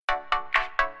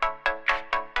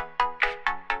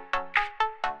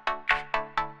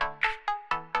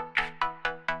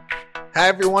Hi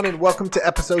everyone and welcome to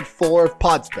episode 4 of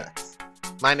PodSpecs.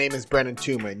 My name is Brennan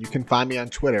Tuma and you can find me on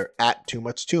Twitter at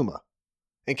TooMuchTuma.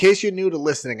 In case you're new to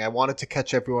listening, I wanted to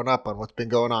catch everyone up on what's been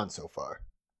going on so far.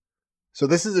 So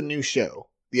this is a new show.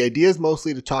 The idea is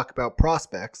mostly to talk about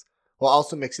prospects while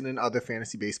also mixing in other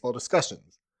fantasy baseball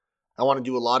discussions. I want to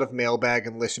do a lot of mailbag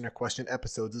and listener question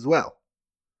episodes as well.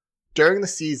 During the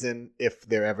season, if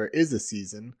there ever is a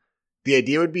season, the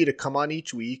idea would be to come on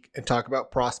each week and talk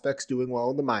about prospects doing well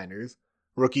in the minors,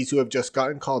 rookies who have just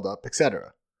gotten called up,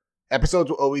 etc. Episodes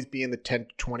will always be in the 10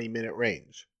 to 20 minute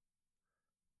range.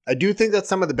 I do think that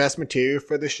some of the best material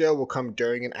for the show will come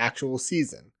during an actual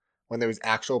season, when there is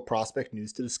actual prospect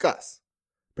news to discuss.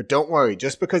 But don't worry,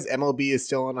 just because MLB is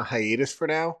still on a hiatus for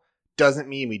now, doesn't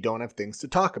mean we don't have things to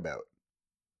talk about.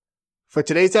 For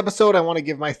today's episode, I want to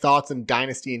give my thoughts on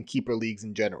Dynasty and Keeper Leagues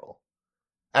in general.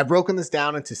 I've broken this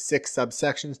down into 6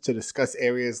 subsections to discuss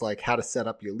areas like how to set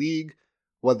up your league,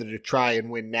 whether to try and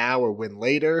win now or win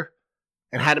later,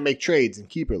 and how to make trades in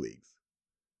Keeper Leagues.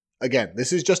 Again,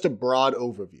 this is just a broad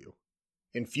overview.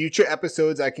 In future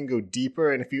episodes, I can go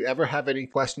deeper, and if you ever have any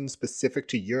questions specific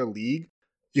to your league,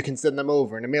 you can send them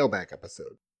over in a mailbag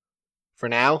episode. For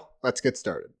now, let's get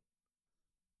started.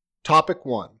 Topic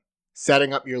 1.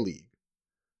 Setting up your league.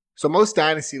 So most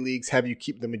Dynasty leagues have you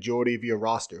keep the majority of your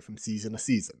roster from season to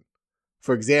season.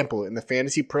 For example, in the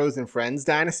Fantasy Pros and Friends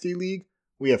Dynasty League,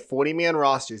 we have 40-man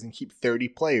rosters and keep 30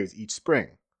 players each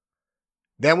spring.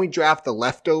 Then we draft the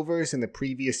leftovers in the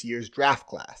previous year's draft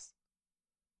class.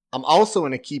 I'm also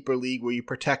in a Keeper League where you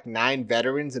protect 9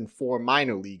 veterans and 4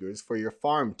 minor leaguers for your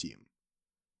farm team.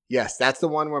 Yes, that's the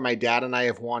one where my dad and I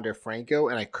have Wander Franco,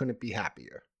 and I couldn't be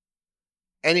happier.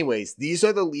 Anyways, these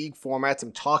are the league formats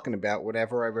I'm talking about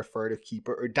whenever I refer to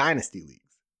Keeper or Dynasty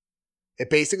Leagues.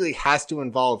 It basically has to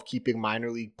involve keeping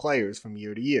minor league players from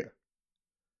year to year.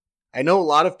 I know a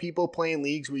lot of people play in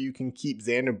leagues where you can keep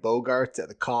Xander Bogaerts at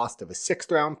the cost of a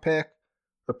 6th round pick,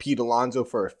 or Pete Alonso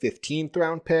for a 15th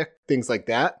round pick, things like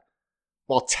that.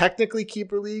 While technically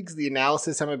Keeper Leagues, the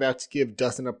analysis I'm about to give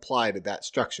doesn't apply to that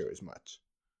structure as much.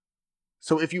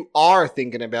 So if you are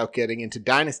thinking about getting into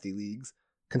Dynasty Leagues,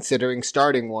 considering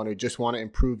starting one or just want to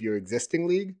improve your existing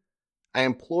league, I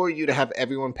implore you to have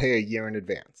everyone pay a year in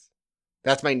advance.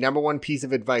 That's my number one piece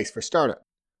of advice for startup.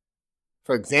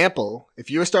 For example,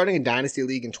 if you're starting a Dynasty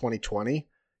League in 2020,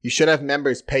 you should have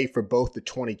members pay for both the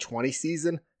 2020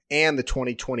 season and the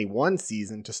 2021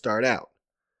 season to start out.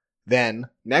 Then,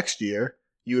 next year,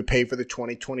 you would pay for the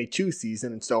 2022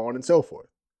 season and so on and so forth.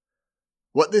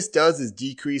 What this does is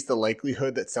decrease the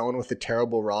likelihood that someone with a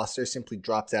terrible roster simply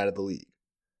drops out of the league.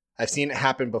 I've seen it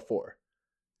happen before.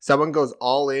 Someone goes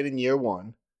all in year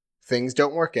 1, things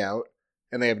don't work out,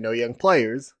 and they have no young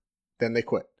players, then they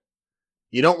quit.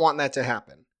 You don't want that to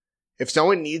happen. If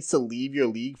someone needs to leave your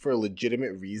league for a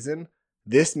legitimate reason,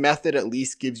 this method at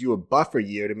least gives you a buffer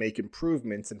year to make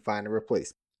improvements and find a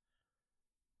replacement.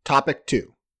 Topic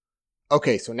 2.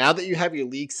 Okay, so now that you have your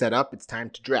league set up, it's time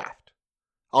to draft.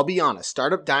 I'll be honest,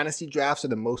 startup Dynasty drafts are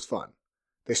the most fun.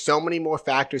 There's so many more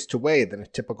factors to weigh than a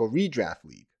typical redraft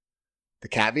league. The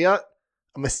caveat?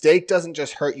 A mistake doesn't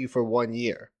just hurt you for 1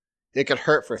 year. It could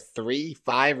hurt for 3,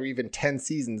 5, or even 10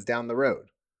 seasons down the road.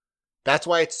 That's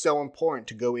why it's so important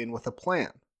to go in with a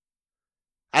plan.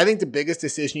 I think the biggest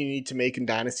decision you need to make in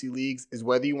Dynasty Leagues is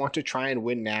whether you want to try and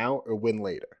win now or win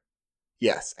later.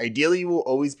 Yes, ideally you will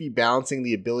always be balancing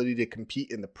the ability to compete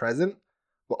in the present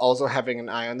while also having an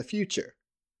eye on the future.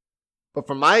 But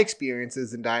from my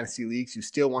experiences in Dynasty Leagues, you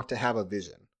still want to have a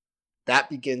vision. That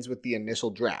begins with the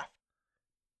initial draft.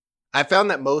 I found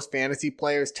that most fantasy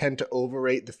players tend to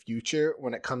overrate the future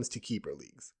when it comes to Keeper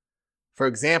Leagues. For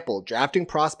example, drafting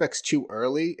prospects too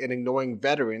early and ignoring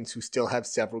veterans who still have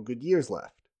several good years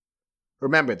left.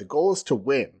 Remember, the goal is to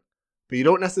win, but you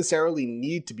don't necessarily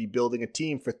need to be building a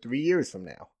team for 3 years from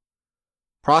now.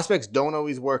 Prospects don't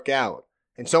always work out,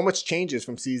 and so much changes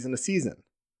from season to season.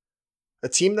 A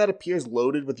team that appears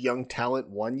loaded with young talent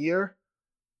 1 year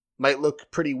might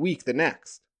look pretty weak the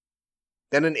next.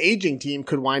 Then an aging team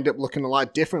could wind up looking a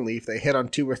lot differently if they hit on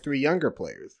 2 or 3 younger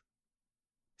players.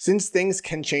 Since things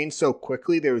can change so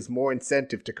quickly, there is more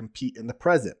incentive to compete in the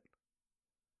present.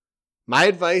 My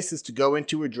advice is to go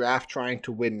into a draft trying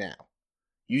to win now.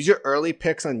 Use your early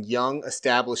picks on young,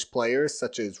 established players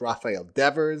such as Rafael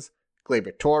Devers,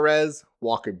 Gleyber Torres,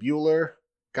 Walker Buehler,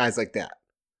 guys like that.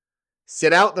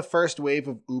 Sit out the first wave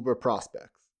of uber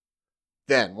prospects.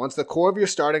 Then, once the core of your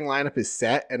starting lineup is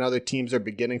set and other teams are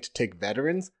beginning to take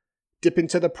veterans, dip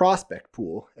into the prospect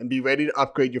pool and be ready to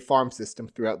upgrade your farm system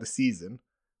throughout the season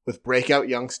with breakout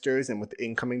youngsters and with the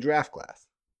incoming draft class.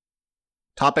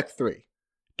 Topic 3.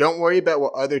 Don't worry about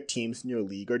what other teams in your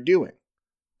league are doing.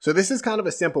 So this is kind of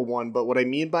a simple one, but what I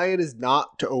mean by it is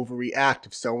not to overreact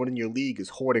if someone in your league is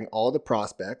hoarding all the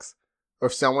prospects, or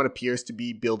if someone appears to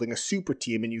be building a super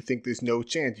team and you think there's no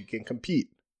chance you can compete.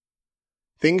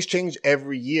 Things change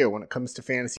every year when it comes to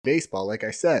fantasy baseball, like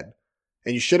I said,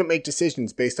 and you shouldn't make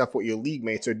decisions based off what your league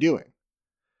mates are doing.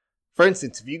 For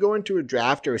instance, if you go into a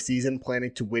draft or a season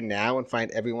planning to win now and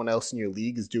find everyone else in your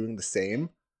league is doing the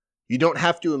same, you don't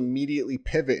have to immediately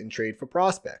pivot and trade for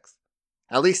prospects.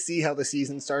 At least see how the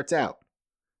season starts out.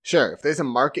 Sure, if there's a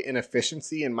market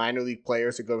inefficiency and minor league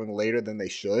players are going later than they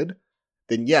should,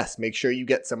 then yes, make sure you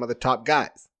get some of the top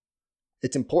guys.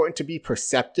 It's important to be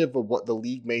perceptive of what the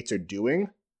league mates are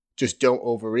doing, just don't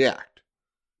overreact.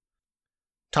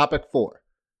 Topic 4.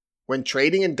 When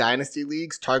trading in dynasty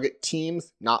leagues, target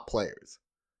teams, not players.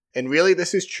 And really,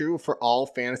 this is true for all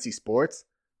fantasy sports,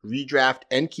 redraft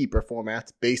and keeper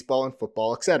formats, baseball and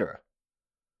football, etc.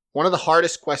 One of the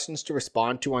hardest questions to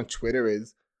respond to on Twitter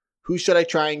is, who should I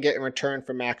try and get in return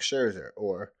for Max Scherzer?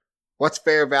 Or, what's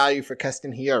fair value for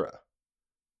Keston Hiura?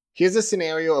 Here's a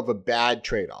scenario of a bad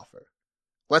trade offer.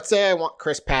 Let's say I want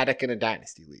Chris Paddack in a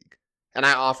dynasty league, and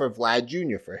I offer Vlad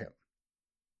Jr. for him.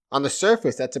 On the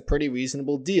surface, that's a pretty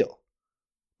reasonable deal.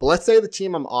 But let's say the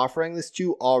team I'm offering this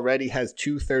to already has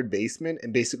 2 third basemen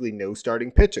and basically no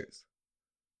starting pitchers.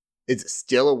 Is it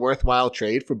still a worthwhile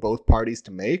trade for both parties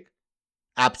to make?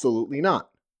 Absolutely not.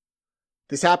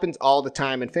 This happens all the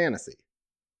time in fantasy.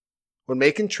 When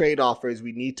making trade offers,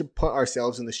 we need to put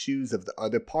ourselves in the shoes of the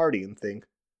other party and think,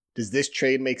 does this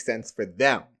trade make sense for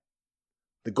them?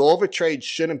 The goal of a trade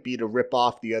shouldn't be to rip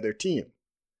off the other team.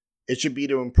 It should be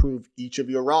to improve each of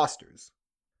your rosters.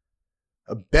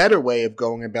 A better way of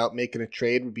going about making a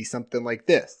trade would be something like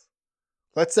this.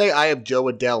 Let's say I have Joe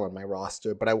Adell on my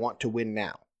roster, but I want to win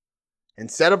now.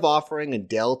 Instead of offering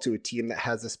Adell to a team that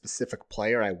has a specific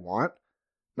player I want,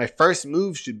 my first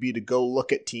move should be to go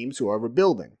look at teams who are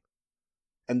rebuilding,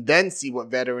 and then see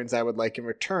what veterans I would like in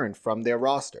return from their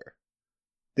roster.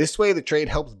 This way the trade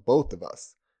helps both of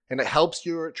us, and it helps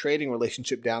your trading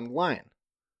relationship down the line.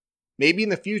 Maybe in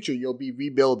the future you'll be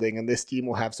rebuilding and this team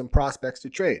will have some prospects to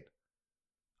trade.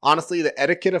 Honestly, the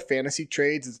etiquette of fantasy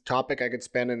trades is a topic I could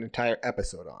spend an entire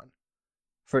episode on.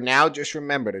 For now, just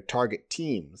remember to target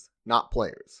teams, not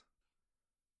players.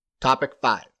 Topic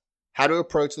 5. How to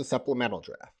approach the supplemental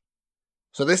draft.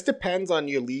 So this depends on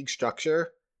your league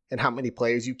structure and how many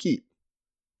players you keep.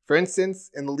 For instance,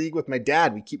 in the league with my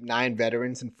dad, we keep 9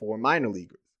 veterans and 4 minor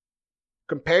leaguers,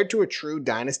 compared to a true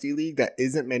dynasty league that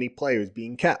isn't many players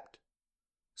being kept.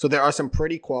 So there are some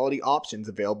pretty quality options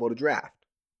available to draft.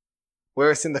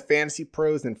 Whereas in the Fantasy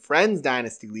Pros and Friends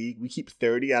Dynasty League, we keep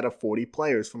 30 out of 40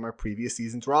 players from our previous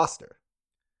season's roster.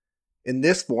 In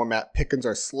this format, pick-ins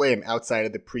are slim outside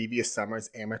of the previous summer's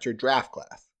amateur draft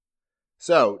class.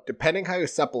 So, depending how your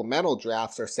supplemental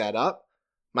drafts are set up,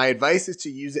 my advice is to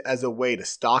use it as a way to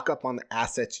stock up on the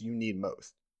assets you need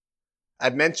most.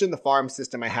 I've mentioned the farm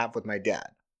system I have with my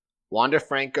dad. Wander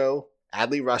Franco,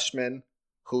 Adley Rutschman,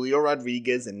 Julio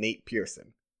Rodriguez, and Nate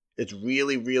Pearson. It's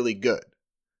really, really good.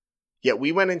 Yet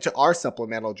we went into our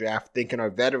supplemental draft thinking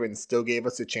our veterans still gave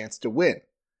us a chance to win.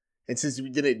 And since we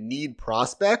didn't need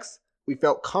prospects, we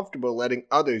felt comfortable letting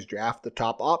others draft the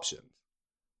top options.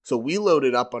 So we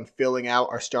loaded up on filling out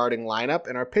our starting lineup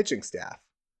and our pitching staff,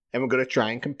 and we're going to try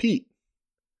and compete.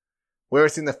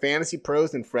 Whereas in the Fantasy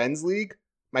Pros and Friends League,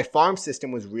 my farm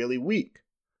system was really weak.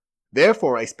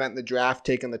 Therefore, I spent the draft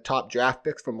taking the top draft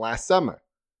picks from last summer,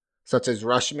 such as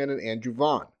Rutschman and Andrew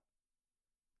Vaughn.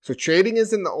 So trading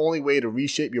isn't the only way to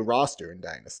reshape your roster in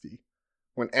Dynasty.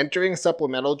 When entering a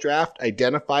supplemental draft,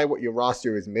 identify what your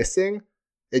roster is missing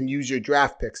and use your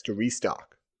draft picks to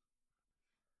restock.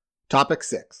 Topic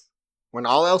 6. When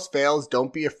all else fails,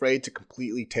 don't be afraid to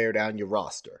completely tear down your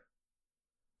roster.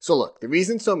 So look, the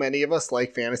reason so many of us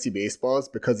like fantasy baseball is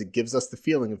because it gives us the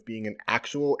feeling of being an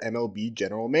actual MLB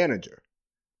general manager.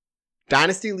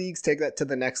 Dynasty leagues take that to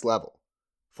the next level,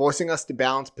 forcing us to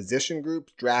balance position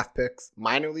groups, draft picks,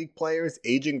 minor league players,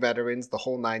 aging veterans, the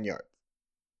whole 9 yards.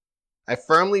 I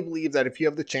firmly believe that if you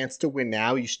have the chance to win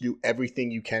now, you should do everything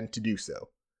you can to do so,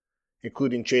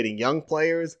 including trading young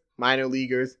players, minor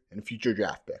leaguers, and future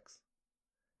draft picks.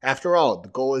 After all, the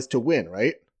goal is to win,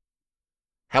 right?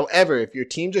 However, if your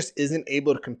team just isn't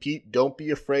able to compete, don't be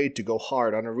afraid to go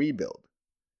hard on a rebuild.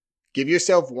 Give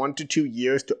yourself 1 to 2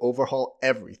 years to overhaul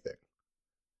everything.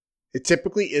 It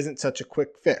typically isn't such a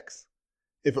quick fix.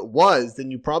 If it was,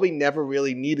 then you probably never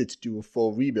really needed to do a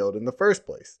full rebuild in the first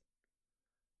place.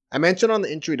 I mentioned on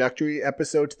the introductory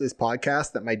episode to this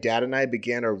podcast that my dad and I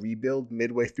began our rebuild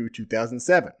midway through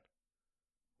 2007.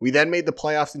 We then made the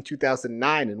playoffs in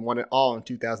 2009 and won it all in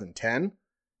 2010,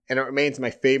 and it remains my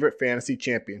favorite fantasy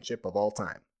championship of all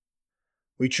time.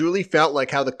 We truly felt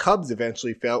like how the Cubs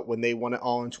eventually felt when they won it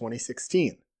all in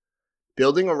 2016.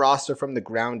 Building a roster from the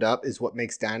ground up is what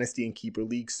makes Dynasty and Keeper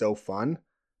League so fun,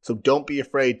 so don't be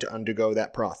afraid to undergo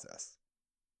that process.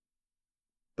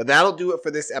 But that'll do it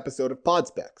for this episode of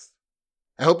PodSpecs.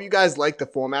 I hope you guys like the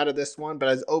format of this one, but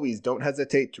as always, don't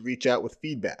hesitate to reach out with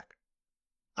feedback.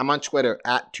 I'm on Twitter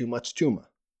at TooMuchTuma.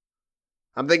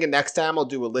 I'm thinking next time I'll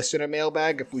do a listener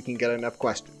mailbag if we can get enough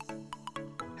questions.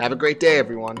 Have a great day,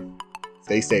 everyone.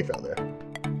 Stay safe out there.